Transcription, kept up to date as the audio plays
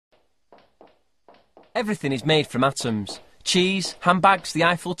Everything is made from atoms. Cheese, handbags, the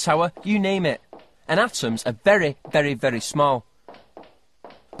Eiffel Tower, you name it. And atoms are very, very, very small.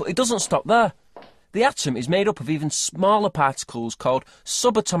 But it doesn't stop there. The atom is made up of even smaller particles called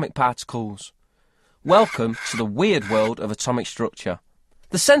subatomic particles. Welcome to the weird world of atomic structure.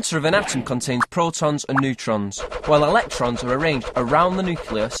 The centre of an atom contains protons and neutrons, while electrons are arranged around the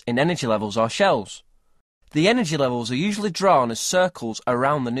nucleus in energy levels or shells. The energy levels are usually drawn as circles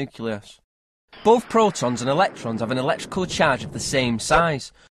around the nucleus. Both protons and electrons have an electrical charge of the same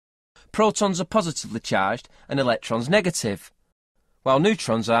size. Protons are positively charged and electrons negative, while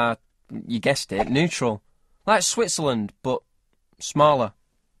neutrons are, you guessed it, neutral. Like Switzerland, but smaller.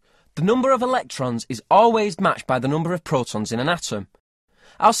 The number of electrons is always matched by the number of protons in an atom.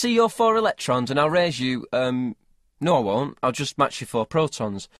 I'll see your 4 electrons and I'll raise you, no I won't, I'll just match your 4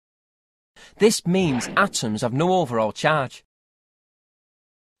 protons. This means atoms have no overall charge.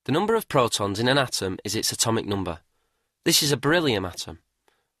 The number of protons in an atom is its atomic number. This is a beryllium atom.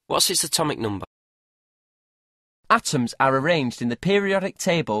 What's its atomic number? Atoms are arranged in the periodic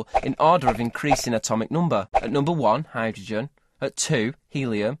table in order of increasing atomic number. At number 1, hydrogen. At 2,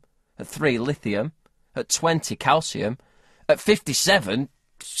 helium. At 3, lithium. At 20, calcium. At 57,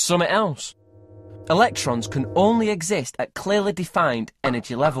 something else. Electrons can only exist at clearly defined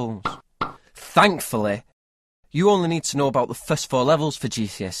energy levels. Thankfully, you only need to know about the first 4 levels for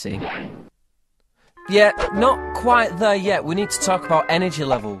GCSE. Yeah, not quite there yet. We need to talk about energy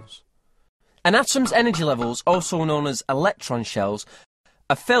levels. An atom's energy levels, also known as electron shells,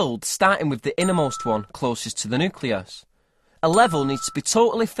 are filled starting with the innermost one, closest to the nucleus. A level needs to be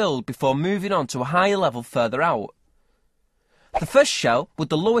totally filled before moving on to a higher level further out. The first shell, with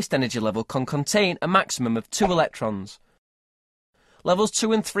the lowest energy level, can contain a maximum of 2 electrons. Levels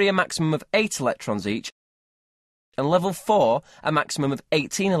 2 and 3 a maximum of 8 electrons each, and level 4 a maximum of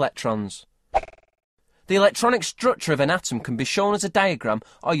 18 electrons. The electronic structure of an atom can be shown as a diagram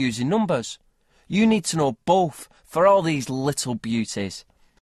or using numbers. You need to know both for all these little beauties.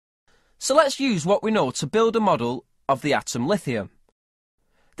 So let's use what we know to build a model of the atom lithium.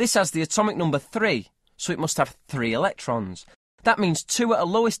 This has the atomic number 3, so it must have 3 electrons. That means 2 at a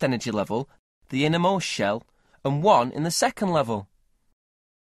lowest energy level, the innermost shell, and 1 in the second level.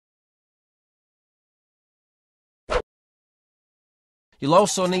 You'll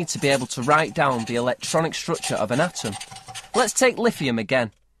also need to be able to write down the electronic structure of an atom. Let's take lithium again.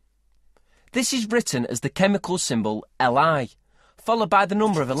 This is written as the chemical symbol Li, followed by the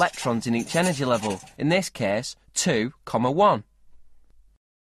number of electrons in each energy level, in this case 2, 1.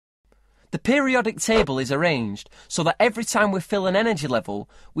 The periodic table is arranged so that every time we fill an energy level,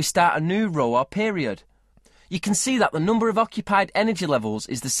 we start a new row or period. You can see that the number of occupied energy levels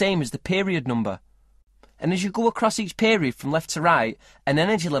is the same as the period number. And as you go across each period from left to right, an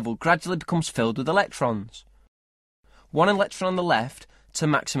energy level gradually becomes filled with electrons. 1 electron on the left to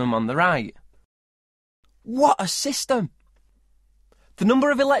maximum on the right. What a system! The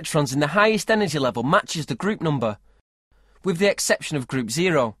number of electrons in the highest energy level matches the group number, with the exception of group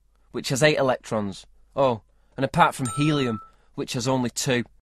 0, which has 8 electrons. Oh, and apart from helium, which has only 2.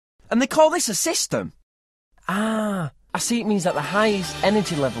 And they call this a system? Ah, I see, it means that the highest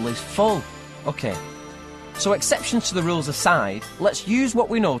energy level is full. Okay. So exceptions to the rules aside, let's use what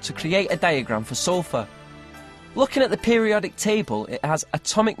we know to create a diagram for sulfur. Looking at the periodic table, it has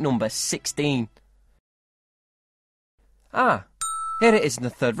atomic number 16. Ah, here it is in the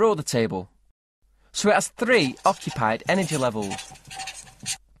 3rd row of the table. So it has 3 occupied energy levels.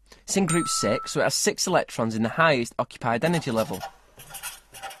 It's in group 6, so it has 6 electrons in the highest occupied energy level.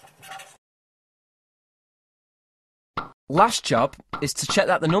 Last job is to check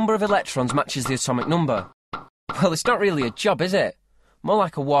that the number of electrons matches the atomic number. Well, it's not really a job, is it? More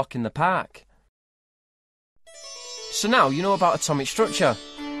like a walk in the park. So now you know about atomic structure.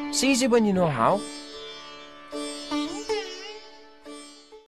 It's easy when you know how.